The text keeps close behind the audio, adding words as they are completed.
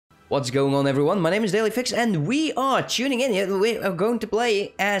What's going on, everyone? My name is Dailyfix, and we are tuning in here. We are going to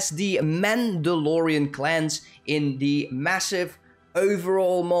play as the Mandalorian Clans in the massive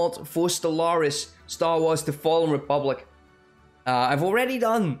overall mod for Stellaris, Star Wars: The Fallen Republic. I've already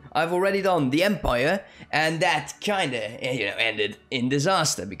done the Empire, and that kinda, ended in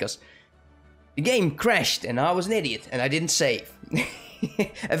disaster because the game crashed and I was an idiot and I didn't save.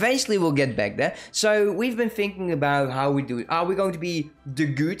 Eventually we'll get back there. So we've been thinking about how we do it. Are we going to be the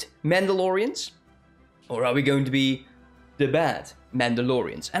good Mandalorians? Or are we going to be the bad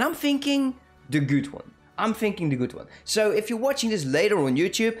Mandalorians? And I'm thinking the good one. So if you're watching this later on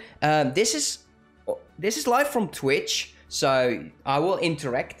YouTube, this is live from Twitch. So I will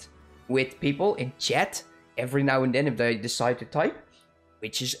interact with people in chat every now and then if they decide to type,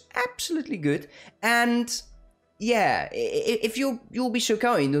 which is absolutely good. And yeah, if you'll be so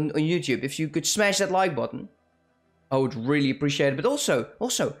kind on YouTube, if you could smash that like button, I would really appreciate it. But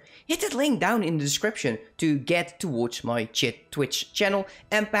also hit that link down in the description to get towards my Twitch channel,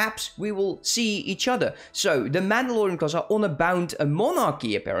 and perhaps we will see each other. So the Mandalorian clans are on a bound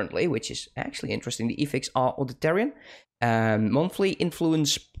monarchy apparently, which is actually interesting. The effects are authoritarian, monthly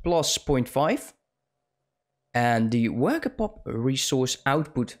influence plus 0.5, and the worker pop resource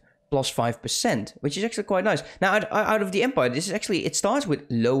output plus 5%, which is actually quite nice. Now, out of the Empire, this is actually, it starts with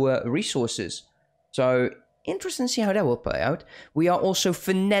lower resources. So, interesting to see how that will play out. We are also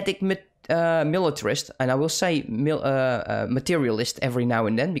fanatic militarist, and I will say materialist every now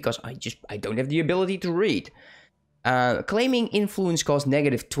and then, because I don't have the ability to read. Claiming influence cost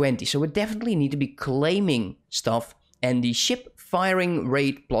 -20, so we definitely need to be claiming stuff, and the ship firing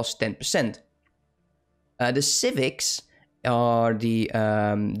rate plus 10%. The civics are the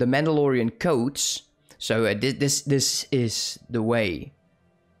Mandalorian codes. So this is the way.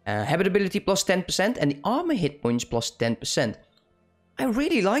 Habitability plus 10% and the armor hit points plus 10%. I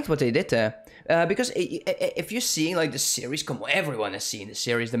really liked what they did there. Because if you're seeing like the series, come on, everyone has seen the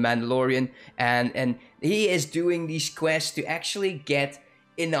series, The Mandalorian, and he is doing these quests to actually get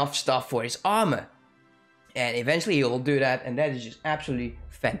enough stuff for his armor. And eventually he'll do that, and that is just absolutely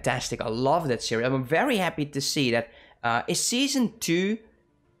fantastic. I love that series. I'm very happy to see that. Is season 2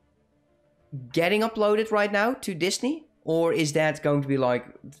 getting uploaded right now to Disney, or is that going to be like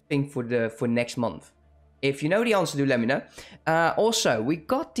the thing for next month? If you know the answer, do let me know. Also, we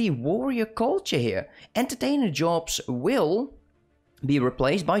got the warrior culture here. Entertainer jobs will be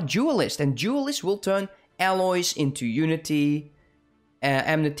replaced by duelist, and duelists will turn alloys into unity,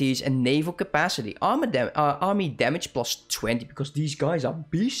 amenities, and naval capacity. Army damage plus 20, because these guys are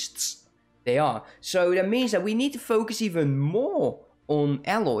beasts. They are. So that means that we need to focus even more on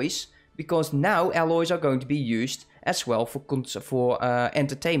alloys, because now alloys are going to be used as well for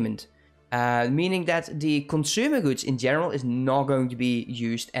entertainment. Meaning that the consumer goods in general is not going to be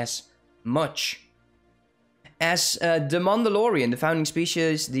used as much. As the Mandalorian, the founding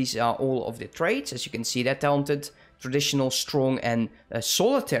species, these are all of the traits. As you can see, they're talented, traditional, strong, and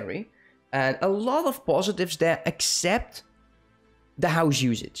solitary. And a lot of positives there, except the house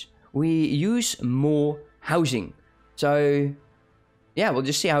usage. We use more housing. So, yeah, we'll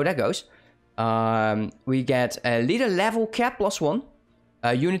just see how that goes. We get a leader level cap plus 1.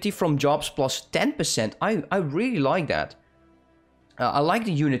 Unity from jobs plus 10%. I really like that. I like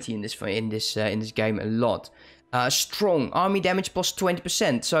the unity in this game a lot. Strong. Army damage plus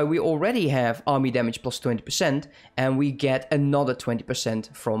 20%. So we already have army damage plus 20. And we get another 20%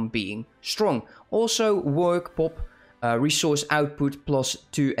 from being strong. Also, work pop. Resource output plus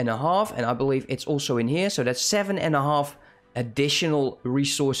 2.5, and I believe it's also in here, so that's 7.5 additional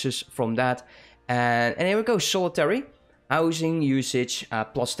resources from that. And here we go, solitary housing usage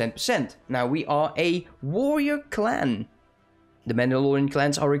plus 10%. Now we are a warrior clan. The Mandalorian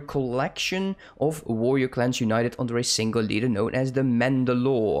clans are a collection of warrior clans united under a single leader known as the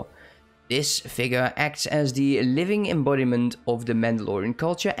Mandalore. This figure acts as the living embodiment of the Mandalorian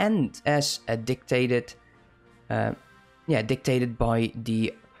culture and as a dictated by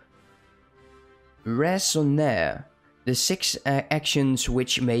the raisonnaire, the 6 actions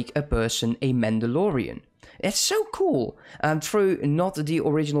which make a person a Mandalorian. It's so cool. Through not the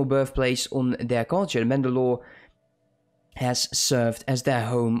original birthplace on their culture, the Mandalore has served as their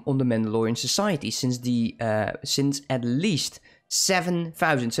home on the Mandalorian society since at least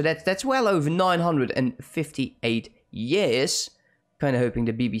 7,000. So that's well over 958 years. Kind of hoping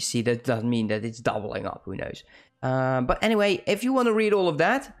the BBC, that doesn't mean that it's doubling up, who knows. But anyway, if you want to read all of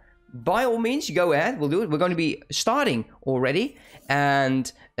that, by all means, go ahead. We'll do it. We're going to be starting already.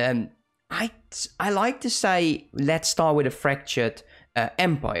 And I like to say, let's start with a fractured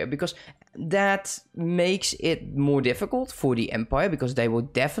empire. Because that makes it more difficult for the Empire, because they will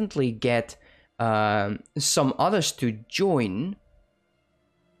definitely get some others to join.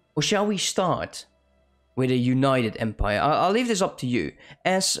 Or shall we start with a united Empire? I'll leave this up to you.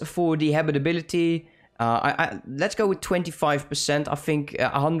 As for the habitability, let's go with 25%. I think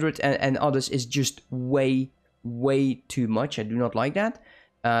 100 and others is just way too much. I do not like that.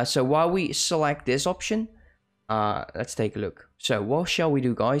 So while we select this option, let's take a look. So what shall we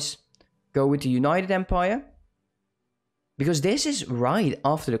do, guys? Go with the United Empire. Because this is right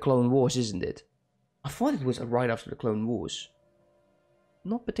after the Clone Wars, isn't it? I thought it was right after the Clone Wars.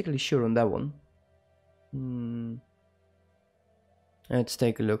 Not particularly sure on that one. Let's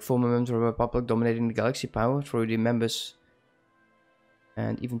take a look. Former members of the Republic dominating the galaxy power through the members.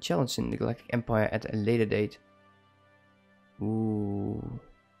 And even challenging the Galactic Empire at a later date. Ooh.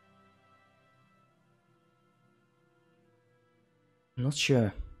 I'm not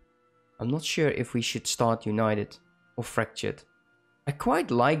sure. I'm not sure if we should start United or Fractured. I quite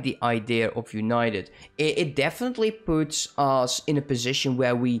like the idea of United. It definitely puts us in a position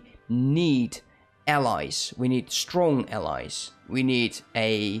where we need allies. We need strong allies. We need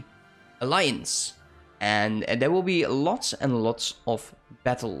a alliance. And there will be lots and lots of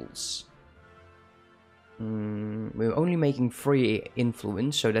battles. We're only making 3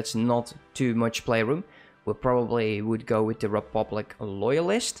 influence, so that's not too much playroom. We probably would go with the Republic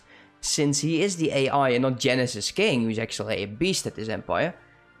Loyalist, since he is the AI and not Genesis King, who's actually a beast at this empire.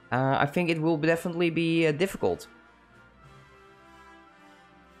 I think it will definitely be difficult.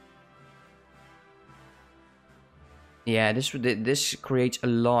 Yeah, this creates a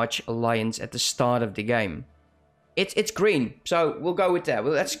large alliance at the start of the game. It's green, so we'll go with that.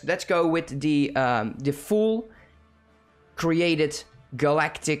 Well, let's go with the full created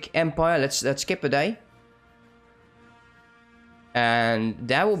galactic empire. Let's skip a day. And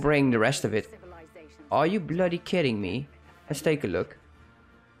that will bring the rest of it. Are you bloody kidding me? Let's take a look.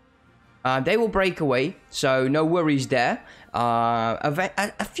 They will break away, so no worries there.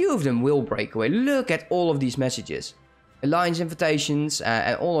 A few of them will break away. Look at all of these messages. Alliance invitations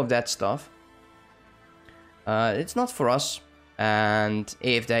and all of that stuff. It's not for us. And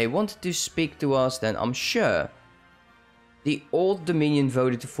if they wanted to speak to us, then I'm sure the old Dominion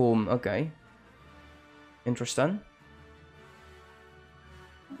voted to form. Okay. Interesting.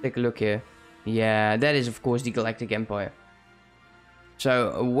 Take a look here. Yeah, that is of course the Galactic Empire.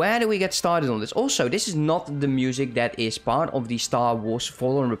 So where do we get started on this? Also, this is not the music that is part of the Star Wars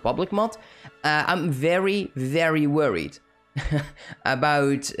Fallen Republic mod. I'm very worried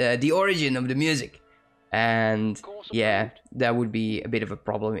about the origin of the music. And yeah, that would be a bit of a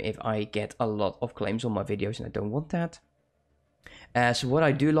problem if I get a lot of claims on my videos, and I don't want that. So what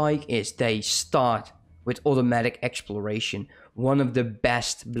I do like is they start with automatic exploration. One of the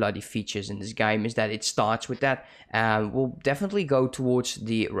best bloody features in this game is that it starts with that. We'll definitely go towards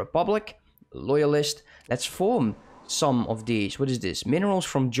the Republic, Loyalist. Let's form some of these. What is this? Minerals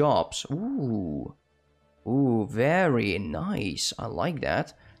from jobs. Ooh. Ooh, very nice. I like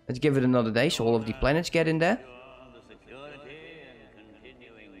that. Let's give it another day so all of the planets get in there.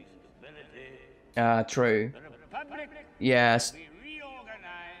 True. Yes.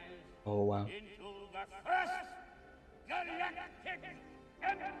 Oh, wow.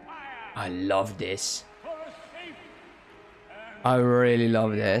 I love this. I really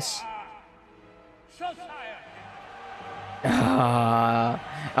love this.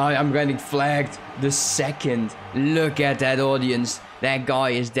 I'm getting flagged the second. Look at that audience. That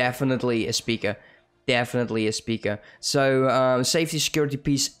guy is definitely a speaker. Definitely a speaker. So, safety, security,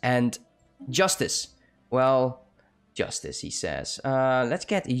 peace, and justice. Well, justice, he says. Let's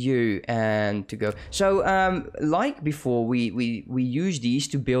get you and to go. So, like before, we use these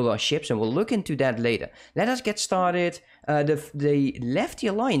to build our ships, and we'll look into that later. Let us get started. They left the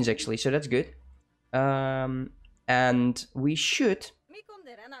alliance, actually, so that's good. And we should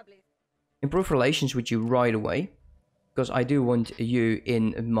improve relations with you right away, because I do want you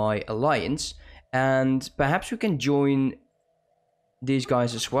in my alliance. And perhaps we can join these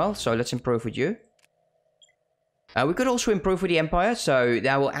guys as well. So let's improve with you. We could also improve with the Empire, so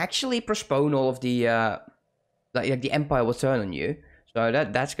that will actually postpone all of the like the Empire will turn on you. So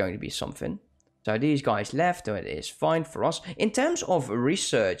that's going to be something. So these guys left, and it is fine for us. In terms of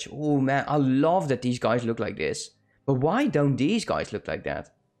research, oh man, I love that these guys look like this. But why don't these guys look like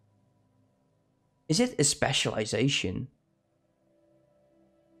that? Is it a specialization?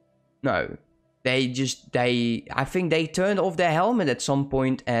 No. I think they turned off their helmet at some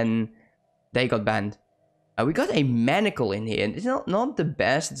point and they got banned. We got a manacle in here, and it's not the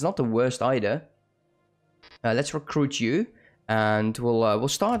best, it's not the worst either. Let's recruit you. And we'll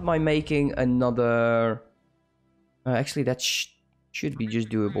start by making another... actually, that should be just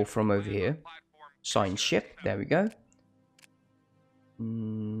doable from over here. Sign ship. There we go.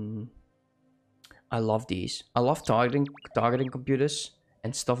 I love these. I love targeting computers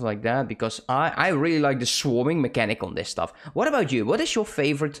and stuff like that, because I really like the swarming mechanic on this stuff. What about you? What is your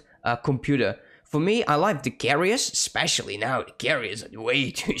favorite computer? For me, I like the carriers, especially now. The carriers are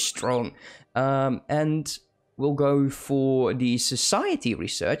way too strong. And we'll go for the society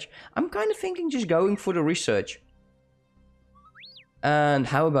research. I'm kind of thinking just going for the research. And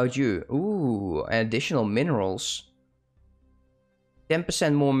how about you? Ooh, additional minerals.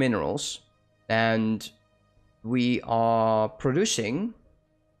 10% more minerals. And we are producing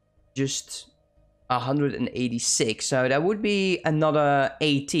just 186. So that would be another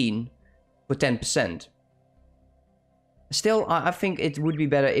 18 for 10%. Still, I think it would be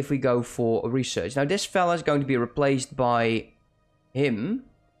better if we go for research. Now, this fella is going to be replaced by him.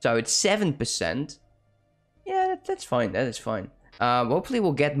 So it's 7%. Yeah, that's fine. That is fine. Hopefully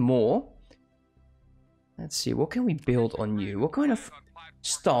we'll get more. Let's see. What can we build on you? What kind of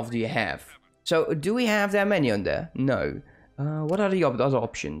stuff do you have? So, do we have that many on there? No. What are the other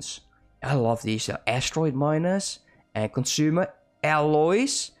options? I love these. Asteroid miners and consumer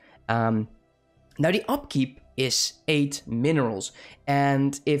alloys. Now, the upkeep is 8 minerals.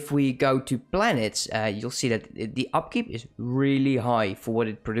 And if we go to planets, you'll see that the upkeep is really high for what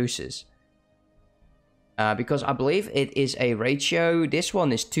it produces. Because I believe it is a ratio. This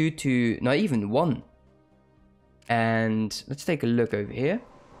one is 2 to not even 1. And let's take a look over here.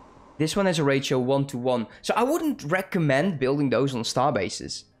 This one has a ratio 1 to 1. So I wouldn't recommend building those on star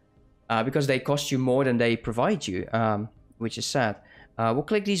bases. Because they cost you more than they provide you. Which is sad. We'll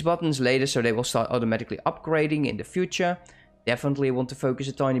click these buttons later so they will start automatically upgrading in the future. Definitely want to focus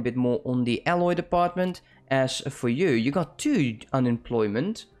a tiny bit more on the alloy department. As for you, you got 2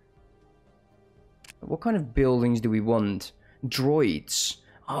 unemployment. What kind of buildings do we want? Droids.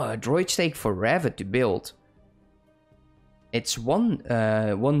 Oh, droids take forever to build. It's one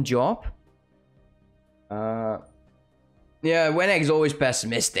job. Yeah, Weneg's always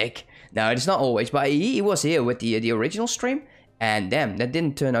pessimistic. No, it's not always, but he was here with the original stream. And damn, that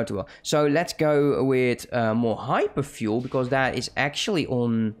didn't turn out too well. So let's go with more hyperfuel, because that is actually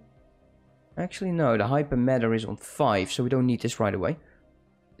on... Actually, no, the hypermatter is on 5, so we don't need this right away.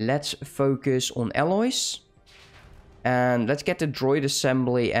 Let's focus on alloys. And let's get the droid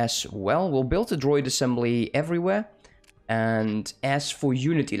assembly as well. We'll build the droid assembly everywhere. And as for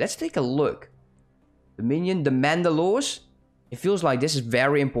Unity, let's take a look. Dominion, the Mandalores. It feels like this is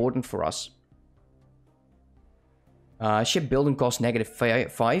very important for us. Ship building cost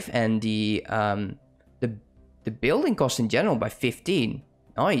 -5 and the building cost in general by 15.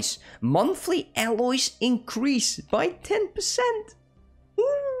 Nice. Monthly alloys increase by 10%.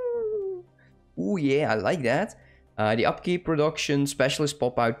 Ooh. Ooh, yeah, I like that. The upkeep, production, specialist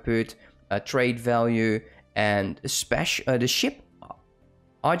pop output, trade value, and the ship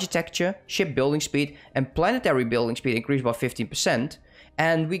architecture, ship building speed, and planetary building speed increased by 15%.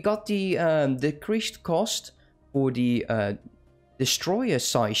 And we got the decreased cost for the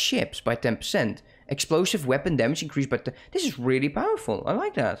destroyer-size ships by 10%. Explosive weapon damage increased by... This is really powerful. I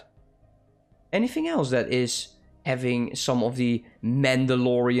like that. Anything else that is having some of the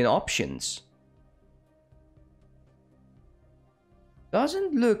Mandalorian options?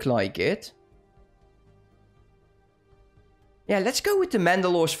 Doesn't look like it. Yeah, let's go with the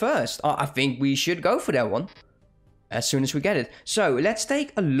Mandalores first. I think we should go for that one. As soon as we get it. So, let's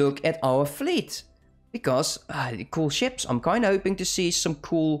take a look at our fleet. Because, the cool ships. I'm kind of hoping to see some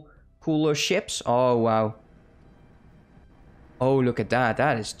cooler ships. Oh, wow. Oh, look at that.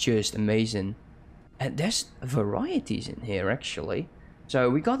 That is just amazing. And there's varieties in here, actually. So,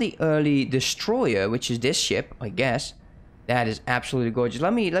 we got the early destroyer, which is this ship, I guess. That is absolutely gorgeous.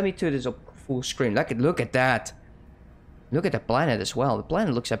 Let me turn this up full screen. Look at that. Look at the planet as well. The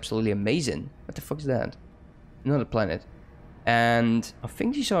planet looks absolutely amazing. What the fuck is that? Another planet. And I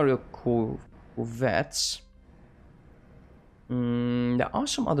think these are the Corvettes. There are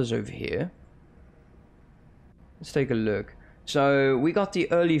some others over here. Let's take a look. So we got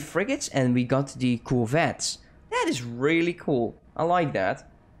the early frigates and we got the Corvettes. That is really cool. I like that.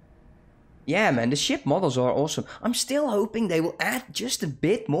 Yeah, man, the ship models are awesome. I'm still hoping they will add just a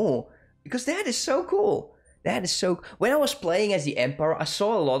bit more. Because that is so cool. That is so... When I was playing as the Emperor, I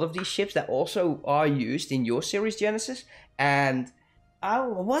saw a lot of these ships that also are used in your series, Genesis. And I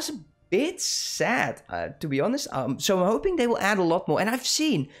was a bit sad, to be honest. So I'm hoping they will add a lot more. And I've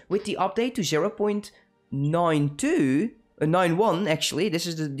seen with the update to 0.91, actually. This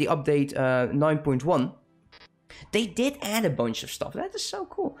is the update 9.1. They did add a bunch of stuff. That is so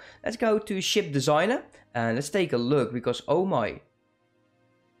cool. Let's go to ship designer and let's take a look because, oh my.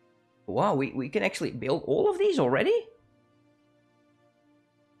 Wow, we can actually build all of these already?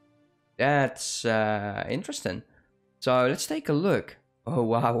 That's interesting. So let's take a look. Oh,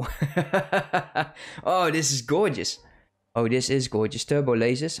 wow. Oh, this is gorgeous. Oh, this is gorgeous. Turbo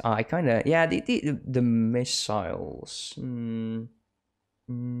lasers. I kind of... Yeah, the missiles. Do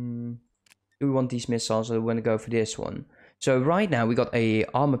we want these missiles or do we want to go for this one? So right now we got a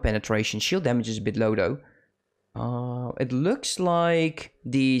armor penetration. Shield damage is a bit low though. It looks like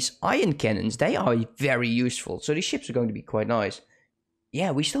these ion cannons, they are very useful. So these ships are going to be quite nice.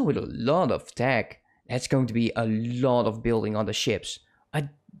 Yeah, we still with a lot of tech. That's going to be a lot of building on the ships. I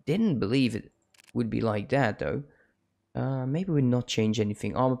didn't believe it would be like that though. Maybe we'll not change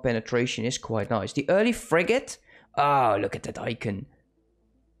anything. Armor penetration is quite nice. The early frigate. Oh, look at that icon.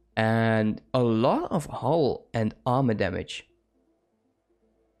 And a lot of hull and armor damage.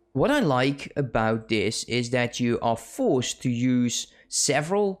 What I like about this is that you are forced to use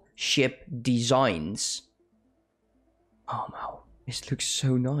several ship designs. Oh wow, this looks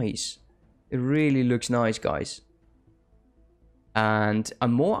so nice. It really looks nice, guys. And a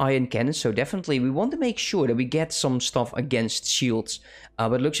more iron cannon, so definitely we want to make sure that we get some stuff against shields.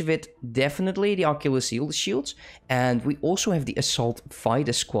 But looks of it, definitely the ocular shields. And we also have the assault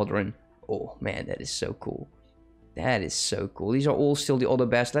fighter squadron. Oh man, that is so cool. That is so cool. These are all still the other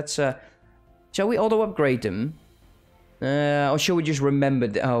best. Let's, shall we auto upgrade them? Or shall we just remember?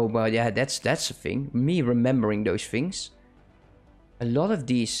 Oh, well, yeah, that's a thing. Me remembering those things. A lot of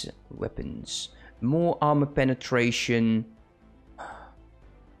these weapons. More armor penetration.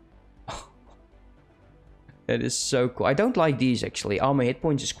 That is so cool. I don't like these, actually. Armor hit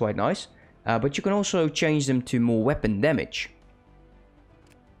points is quite nice. But you can also change them to more weapon damage.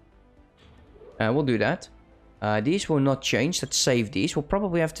 We'll do that. These will not change. Let's save these. We'll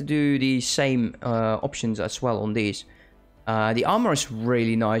probably have to do the same options as well on these. The armor is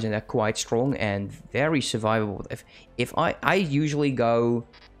really nice and they're quite strong and very survivable. If I usually go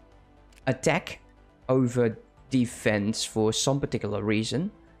attack over defense for some particular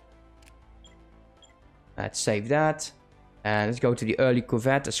reason. Let's save that. And let's go to the early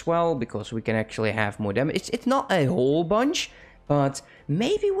corvette as well because we can actually have more damage. It's not a whole bunch. But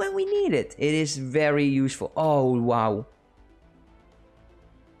maybe when we need it, it is very useful. Oh, wow.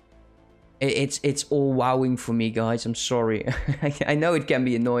 It's all wowing for me, guys. I'm sorry. I know it can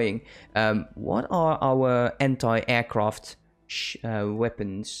be annoying. What are our anti-aircraft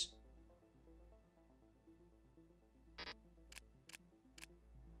weapons?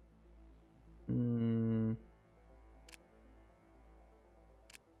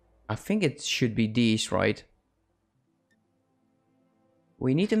 I think it should be these, right?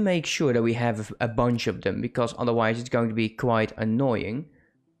 We need to make sure that we have a bunch of them, because otherwise it's going to be quite annoying.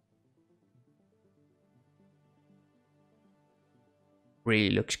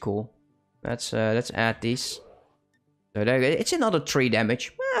 Really looks cool. Let's add these. So there, it's another 3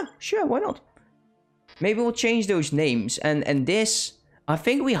 damage. Yeah, sure, why not? Maybe we'll change those names. And this, I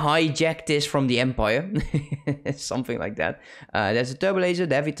think we hijacked this from the Empire. Something like that. There's a turbo laser,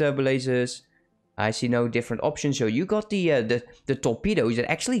 the heavy turbo lasers. I see no different options. So you got the torpedoes that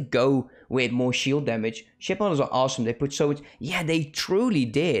actually go with more shield damage. Ship models are awesome. They put so much... Yeah, they truly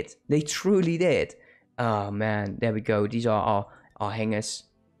did. They truly did. Oh, man. There we go. These are our hangers.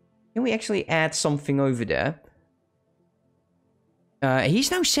 Can we actually add something over there?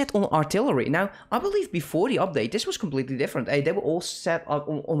 He's now set on artillery. Now, I believe before the update, this was completely different. They were all set up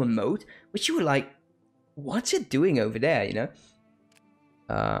on a mode, which you were like, what's it doing over there, you know?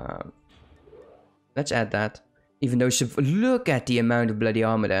 Let's add that. Even though, look at the amount of bloody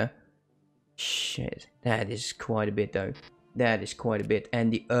armor there. Shit, that is quite a bit though. That is quite a bit.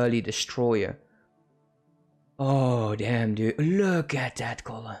 And the early destroyer. Oh, damn, dude. Look at that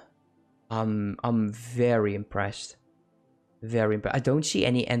color. I'm very impressed. Very impressed. I don't see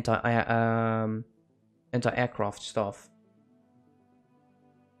any anti-aircraft stuff.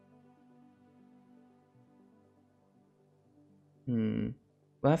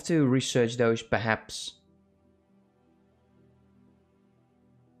 We'll have to research those, perhaps.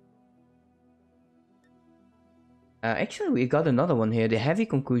 Actually, we got another one here. The heavy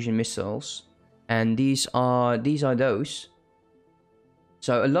concussion missiles. And these are those.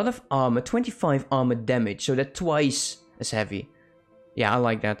 So a lot of armor. 25 armor damage. So that's twice as heavy. Yeah, I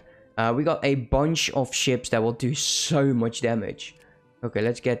like that. We got a bunch of ships that will do so much damage. Okay,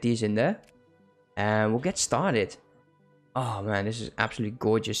 let's get these in there. And we'll get started. Oh man, this is absolutely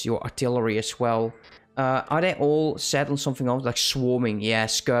gorgeous. Your artillery as well. Are they all set on something else? Like swarming, yeah,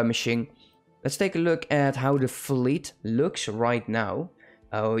 skirmishing. Let's take a look at how the fleet looks right now.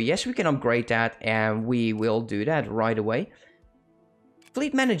 Oh, yes, we can upgrade that, and we will do that right away.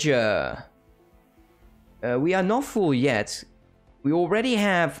 Fleet Manager. We are not full yet. We already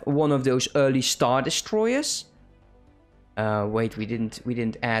have one of those early Star Destroyers. Wait, we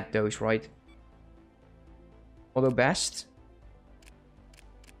didn't add those, right? Auto best.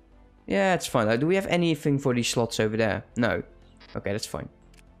 Yeah, it's fine. Do we have anything for these slots over there? No. Okay, that's fine.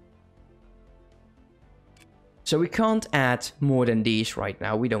 So we can't add more than these right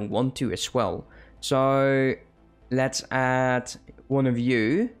now. We don't want to as well. So let's add one of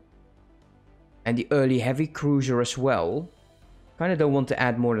you. And the early heavy cruiser as well. Kind of don't want to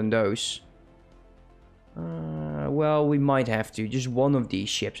add more than those. Well, we might have to. Just one of these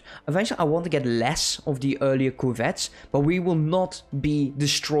ships. Eventually, I want to get less of the earlier corvettes. But we will not be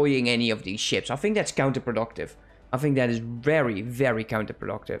destroying any of these ships. I think that's counterproductive. I think that is very, very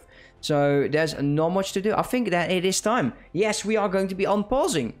counterproductive. So there's not much to do. I think that it is time. Yes, we are going to be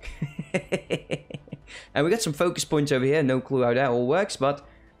unpausing. And we got some focus points over here. No clue how that all works, but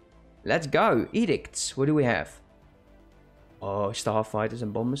let's go. Edicts. What do we have? Oh, starfighters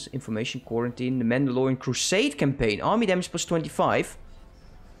and bombers. Information quarantine. The Mandalorian Crusade campaign. Army damage plus 25.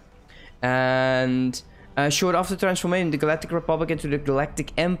 And short after transforming the Galactic Republic into the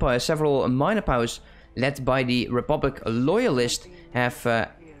Galactic Empire, several minor powers led by the Republic Loyalists have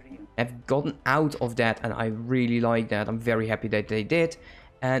gotten out of that, and I really like that. I'm very happy that they did.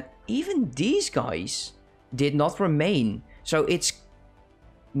 And even these guys did not remain. So it's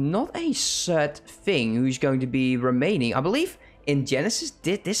not a set thing who's going to be remaining. I believe in Genesis,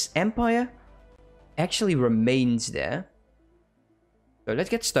 this empire actually remains there. So let's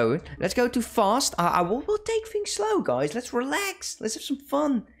get started. Let's go too fast. We'll take things slow, guys. Let's relax. Let's have some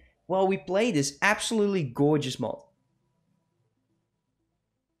fun while we play this absolutely gorgeous mod.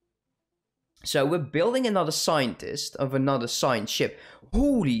 So we're building another scientist of another science ship.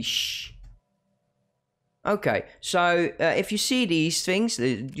 Holy sh... Okay, so if you see these things,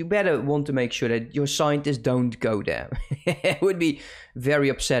 you better want to make sure that your scientists don't go there. It would be very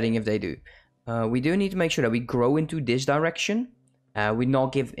upsetting if they do. We do need to make sure that we grow into this direction. We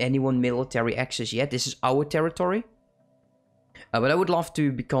not give anyone military access yet. This is our territory. But I would love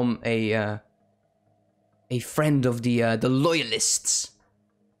to become a friend of the Loyalists.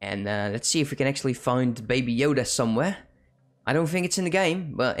 And let's see if we can actually find Baby Yoda somewhere. I don't think it's in the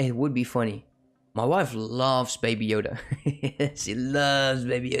game, but it would be funny. My wife loves Baby Yoda. She loves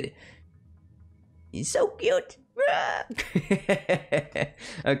Baby Yoda. He's so cute.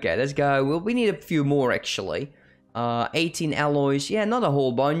 Okay, let's go. Well, we need a few more, actually. 18 alloys. Yeah, not a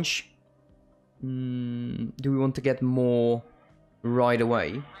whole bunch. Do we want to get more right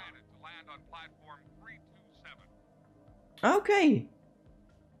away? Okay.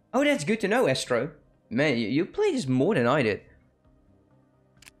 Oh, that's good to know, Astro. Man, you played this more than I did.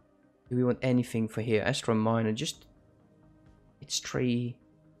 Do we want anything for here? Astro Minor, just... It's 3...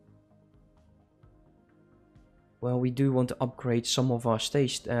 Well, we do want to upgrade some of our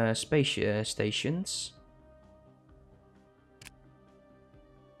space stations.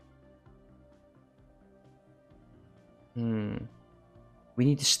 We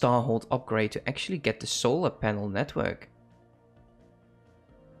need the Starhold upgrade to actually get the solar panel network.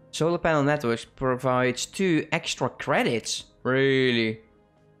 Solar panel networks provides 2 extra credits. Really?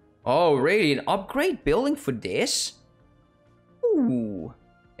 Oh, really? An upgrade building for this? Ooh.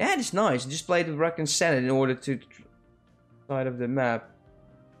 That is nice. Display the Rakan Senate in order to... side of the map.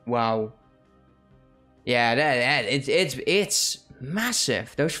 Wow. Yeah, it's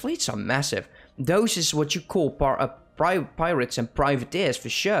massive. Those fleets are massive. Those is what you call pirates and privateers for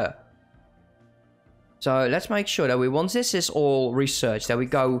sure. So let's make sure that once this is all researched, that we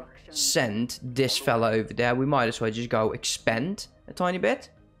go send this fella over there. We might as well just go expand a tiny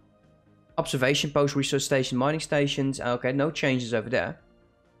bit. Observation post, research station, mining stations. Okay, no changes over there.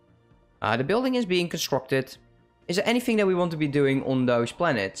 The building is being constructed. Is there anything that we want to be doing on those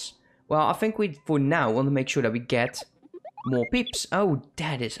planets? Well, I think we, for now, want to make sure that we get more peeps. Oh,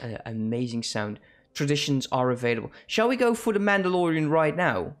 that is an amazing sound. Traditions are available. Shall we go for the Mandalorian right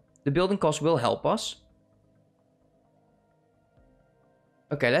now? The building cost will help us.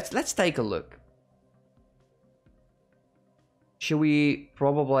 Okay, let's take a look. Should we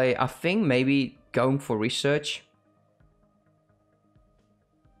probably, I think maybe going for research.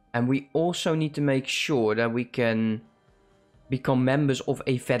 And we also need to make sure that we can become members of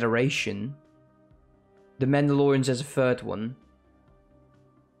a federation. The Mandalorians as a third one.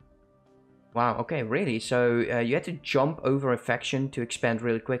 Wow, okay, really? So you had to jump over a faction to expand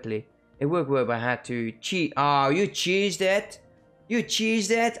really quickly. It worked well, but I had to cheat. Oh, you cheesed it. You cheese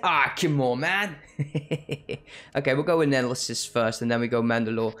that? Ah, come on, man. Okay, we'll go analysis first, and then we go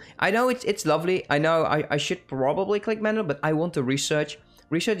Mandalore. I know it's lovely. I know I should probably click Mandalore, but I want to research.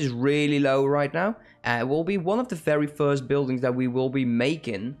 Research is really low right now. It will be one of the very first buildings that we will be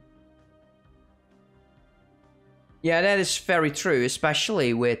making. Yeah, that is very true,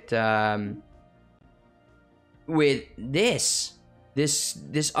 especially with this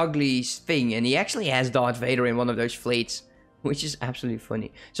ugly thing, and he actually has Darth Vader in one of those fleets. Which is absolutely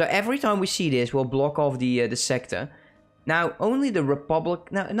funny. So every time we see this, we'll block off the sector. Now, only the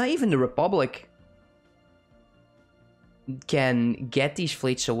Republic... No, not even the Republic can get these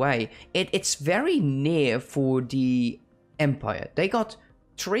fleets away. It's very near for the Empire. They got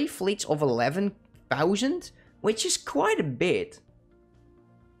 3 fleets of 11,000, which is quite a bit.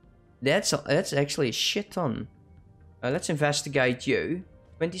 That's actually a shit ton. Let's investigate you.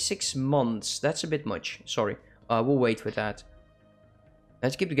 26 months. That's a bit much. Sorry. We'll wait with that.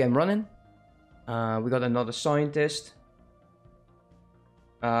 Let's keep the game running. We got another scientist.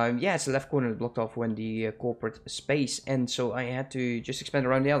 Yeah, it's the left corner blocked off when the corporate space ends, so I had to just expand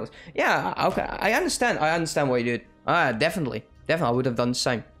around the others. Yeah, okay, I understand why you did. Definitely, I would have done the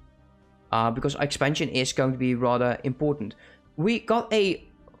same. Because expansion is going to be rather important. We got a...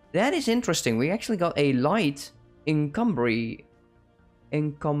 That is interesting. We actually got a light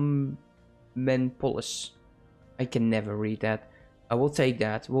Incumbenpolis. I can never read that. I will take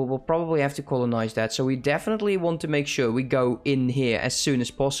that. We'll probably have to colonize that. So we definitely want to make sure we go in here as soon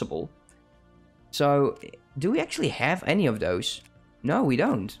as possible. So, do we actually have any of those? No, we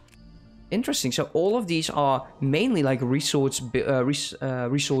don't. Interesting. So all of these are mainly like resource buildings.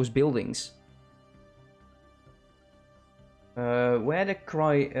 Where the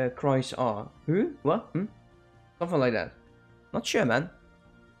cries are. Who? What? Something like that. Not sure, man.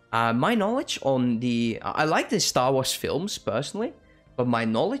 My knowledge on the... I like the Star Wars films, personally. But my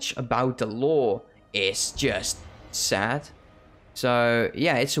knowledge about the lore is just sad. So,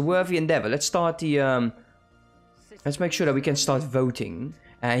 yeah, it's a worthy endeavor. Let's start the... let's make sure that we can start voting.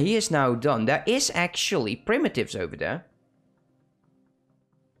 He is now done. There is actually primitives over there.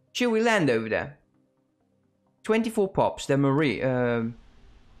 Should we land over there? 24 pops. Then Marie...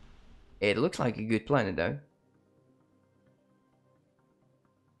 it looks like a good planet, though.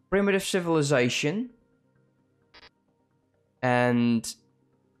 Primitive civilization. And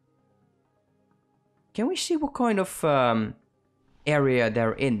can we see what kind of area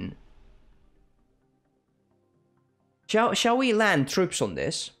they're in? Shall we land troops on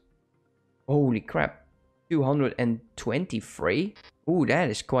this? Holy crap. 223? Ooh, that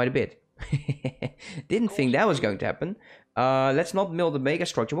is quite a bit. Didn't think that was going to happen. Let's not build a mega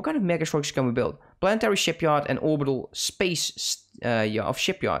structure. What kind of mega structures can we build? Planetary shipyard and orbital space of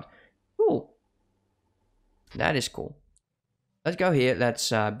shipyard. Cool. That is cool. Let's go here. Let's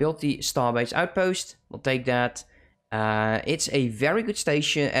build the Starbase outpost. We'll take that. It's a very good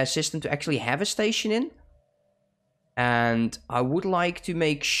station system to actually have a station in. And I would like to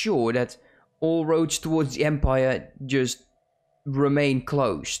make sure that all roads towards the Empire just remain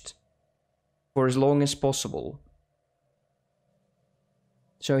closed for as long as possible.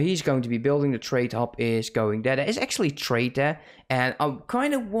 So he's going to be building the trade hub is going there. There is actually trade there. And I'm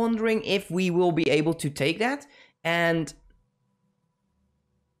kind of wondering if we will be able to take that. And...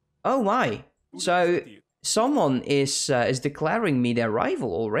 oh my. So someone is declaring me their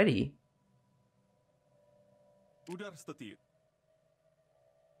rival already.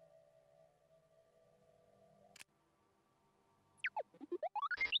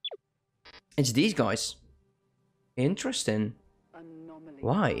 It's these guys. Interesting.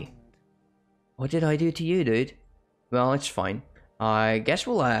 Why? What did I do to you, dude? Well, it's fine. I guess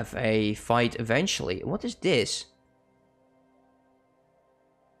we'll have a fight eventually. What is this?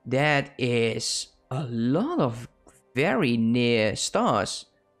 That is a lot of very near stars.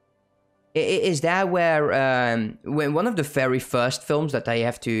 Is that where when one of the very first films that they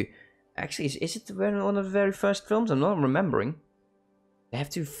have to... Actually, is it one of the very first films? I'm not remembering. They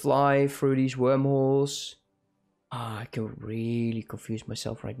have to fly through these wormholes. Ah, I can really confuse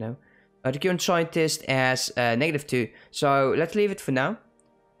myself right now. The current scientist has -2. So let's leave it for now.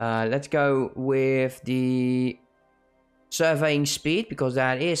 Let's go with the surveying speed, because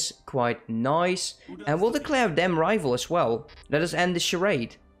that is quite nice. And we'll declare them rival as well. Let us end the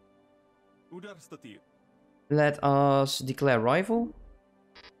charade. Let us declare rival.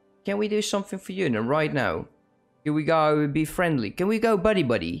 Can we do something for you now, right now? Here we go, be friendly. Can we go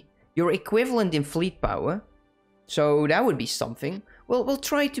buddy-buddy? You're equivalent in fleet power. So that would be something. Well, we'll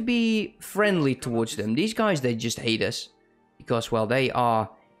try to be friendly towards them. These guys, they just hate us. Because, well, they are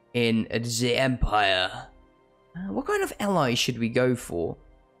in the Empire. What kind of ally should we go for?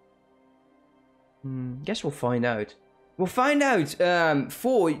 Guess we'll find out. We'll find out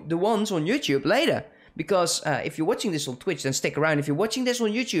for the ones on YouTube later. Because if you're watching this on Twitch, then stick around. If you're watching this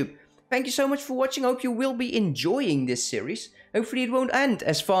on YouTube, thank you so much for watching. I hope you will be enjoying this series. Hopefully it won't end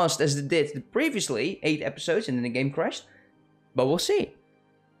as fast as it did previously. 8 episodes and then the game crashed. But we'll see.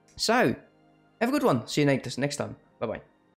 So, have a good one. See you next time. Bye-bye.